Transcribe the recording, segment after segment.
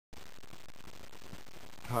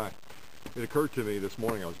Hi. It occurred to me this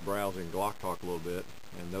morning, I was browsing Glock Talk a little bit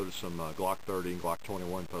and noticed some Glock 30 and Glock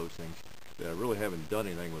 21 postings that I really haven't done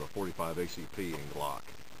anything with a 45 ACP in Glock.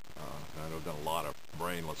 I know I've done a lot of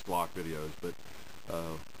brainless Glock videos, but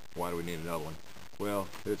why do we need another one? Well,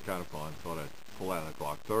 it's kind of fun. Thought I'd pull out a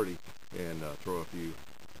Glock 30 and throw a few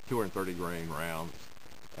 230 grain rounds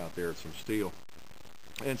out there at some steel.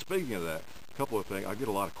 And speaking of that, a couple of things. I get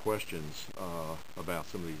a lot of questions about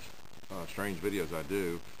some of these strange videos I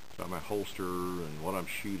do about my holster and what I'm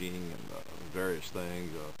shooting and various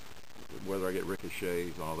things, whether I get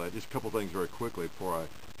ricochets and all that. Just a couple things very quickly before I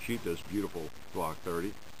shoot this beautiful Glock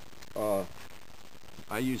 30.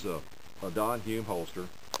 I use a Don Hume holster.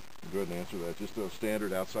 Go ahead and answer that. Just a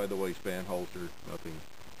standard outside the waistband holster. Nothing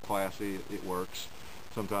classy. It works.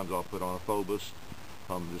 Sometimes I'll put on a Phobos.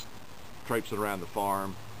 I'm just traipsing around the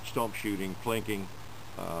farm, stump shooting, plinking.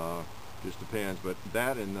 Just depends. But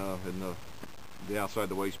that and the outside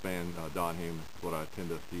the waistband Don Hume is what I tend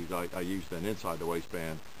to use. I used an inside the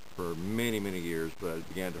waistband for many years, but it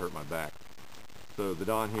began to hurt my back. So the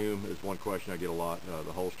Don Hume is one question I get a lot.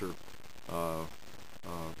 The holster.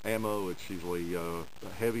 Ammo, it's usually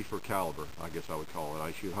heavy for caliber, I guess I would call it.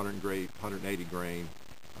 I shoot 180 grain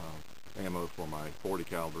ammo for my 40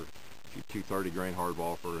 caliber, shoot 230 grain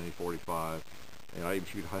hardball for any 45, and I even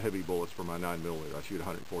shoot heavy bullets for my 9mm. I shoot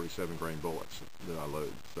 147 grain bullets that I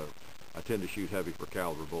load. So I tend to shoot heavy for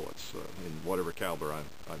caliber bullets in whatever caliber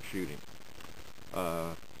I'm shooting.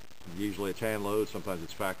 Usually it's hand load, sometimes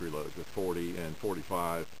it's factory loads. With 40 and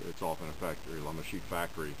 45, it's often a factory. I'm going to shoot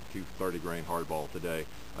factory 230 grain hardball today.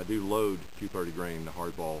 I do load 230 grain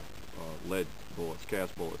hardball lead bullets,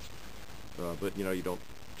 cast bullets, but you know, you don't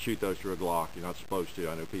shoot those through a Glock. You're not supposed to.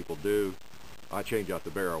 I know people do. I change out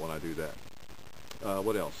the barrel when I do that.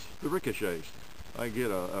 What else? The ricochets. I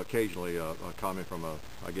get occasionally a comment from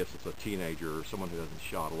I guess it's a teenager or someone who hasn't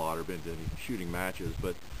shot a lot or been to any shooting matches,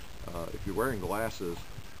 but if you're wearing glasses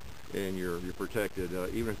and you're protected,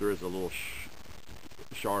 even if there is a little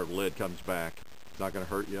shard of lead comes back, it's not going to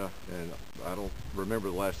hurt you. And I don't remember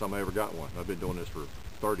the last time I ever got one. I've been doing this for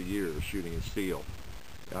 30 years, shooting in steel.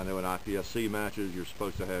 I know in IPSC matches you're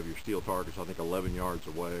supposed to have your steel targets, I think, 11 yards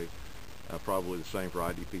away. Probably the same for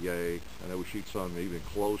IDPA. I know we shoot some even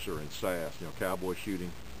closer in SAS, you know, cowboy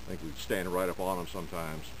shooting. I think we stand right up on them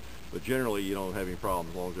sometimes. But generally you don't have any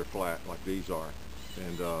problems as long as they're flat like these are.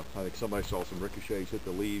 And I think somebody saw some ricochets hit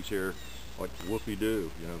the leaves here, like whoopie-doo,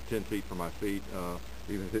 you know, 10 feet from my feet.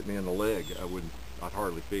 Even if it hit me in the leg, I'd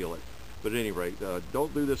hardly feel it. But at any rate,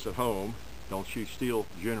 don't do this at home. Don't shoot steel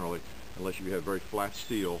generally, unless you have very flat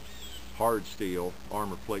steel, hard steel,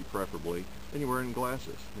 armor plate preferably, and you're wearing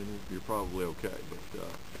glasses, and you're probably okay. But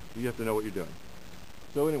you have to know what you're doing.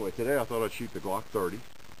 So anyway, today I thought I'd shoot the Glock 30,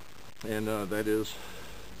 and that is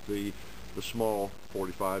the small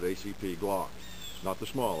 45 ACP Glock. Not the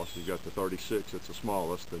smallest. You've got the 36, it's the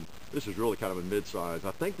smallest, and this is really kind of a mid-size.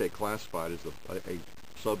 I think they classify it as a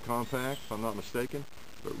subcompact, if I'm not mistaken,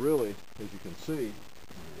 but really, as you can see,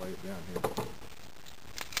 let me lay it down here,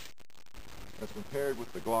 as compared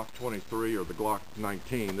with the Glock 23 or the Glock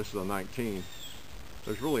 19, this is a 19,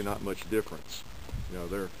 there's really not much difference. You know,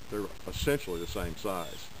 they're essentially the same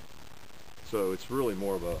size. So it's really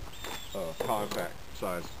more of a compact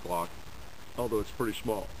size Glock, although it's pretty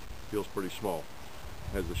small, feels pretty small.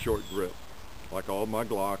 Has a short grip. Like all my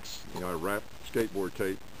Glocks, you know, I wrap skateboard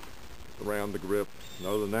tape around the grip, and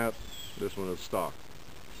other than that, this one is stock.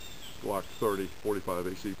 Glock 30, 45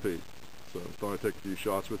 ACP. So I'm going to take a few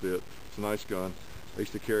shots with it. It's a nice gun. I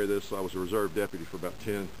used to carry this. I was a reserve deputy for about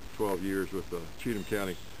 10, 12 years with the Cheatham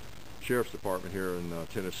County Sheriff's Department here in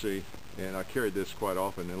Tennessee, and I carried this quite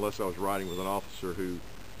often, unless I was riding with an officer who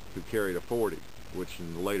carried a 40. Which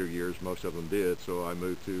in the later years most of them did, so I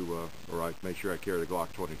moved to, or I made sure I carried a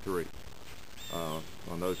Glock 23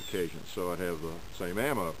 on those occasions. So I'd have the same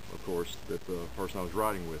ammo, of course, that the person I was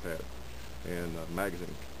riding with had, and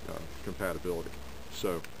magazine compatibility.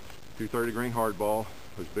 So 230 grain hardball,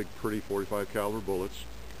 those big pretty 45 caliber bullets,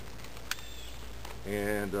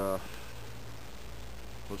 and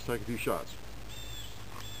let's take a few shots.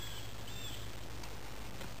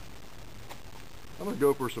 I'm going to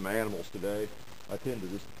go for some animals today. I tend to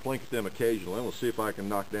just plink at them occasionally. I'm going to see if I can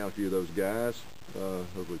knock down a few of those guys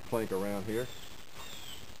as we plink around here.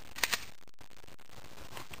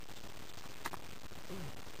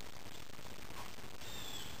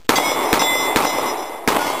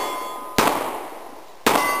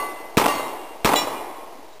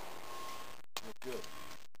 Good.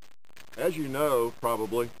 As you know,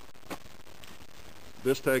 probably,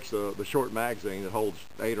 this takes the short magazine that holds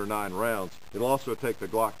 8 or 9 rounds. It'll also take the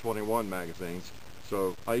Glock 21 magazines.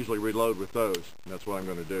 So I usually reload with those, and that's what I'm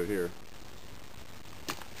going to do here.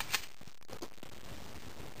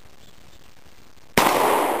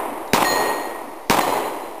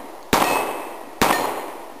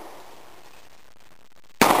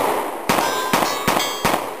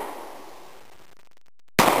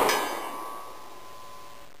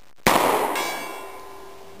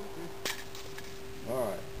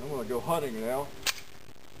 Alright, I'm going to go hunting now.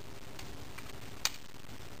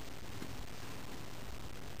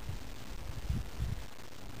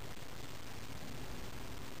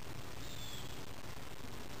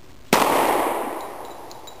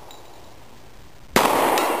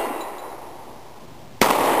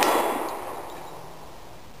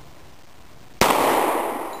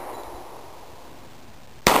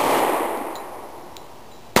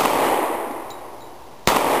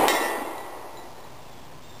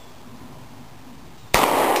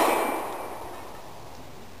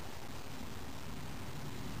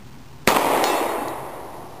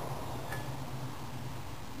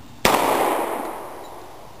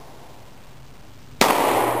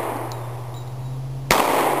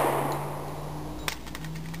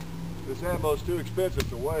 This ammo's too expensive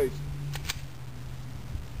to waste.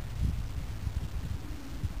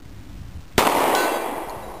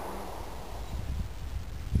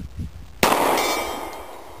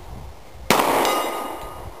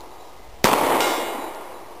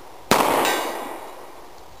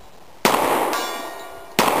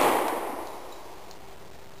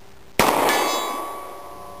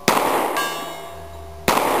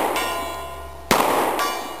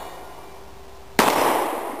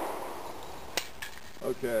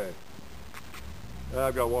 Okay,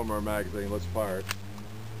 I've got one more magazine. Let's fire it.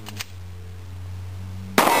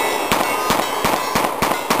 I'm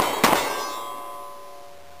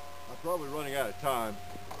probably running out of time,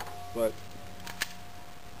 but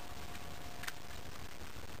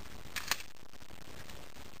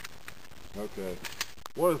okay.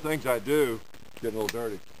 One of the things I do, getting a little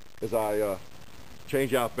dirty, is I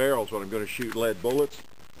change out barrels when I'm going to shoot lead bullets.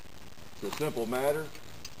 It's a simple matter.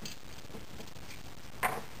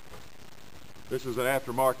 This is an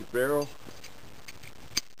aftermarket barrel.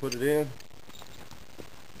 Put it in,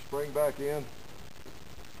 spring back in.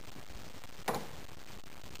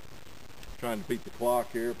 Trying to beat the clock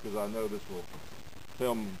here because I know this will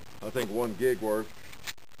film, I think, 1 gig worth.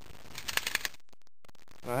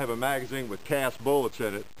 I have a magazine with cast bullets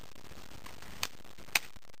in it.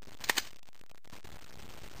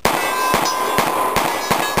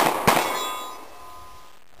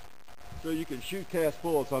 So you can shoot cast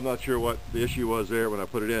bullets. I'm not sure what the issue was there when I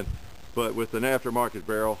put it in, but with an aftermarket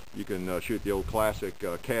barrel, you can shoot the old classic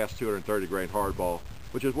cast 230 grain hardball,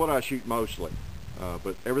 which is what I shoot mostly.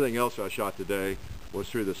 But everything else I shot today was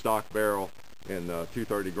through the stock barrel and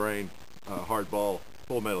 230 grain hardball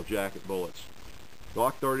full metal jacket bullets.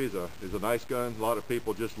 Glock 30 is a nice gun. A lot of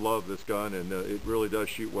people just love this gun, and it really does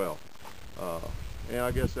shoot well. And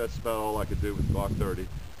I guess that's about all I could do with Glock 30.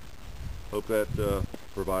 Hope that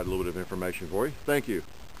provided a little bit of information for you. Thank you.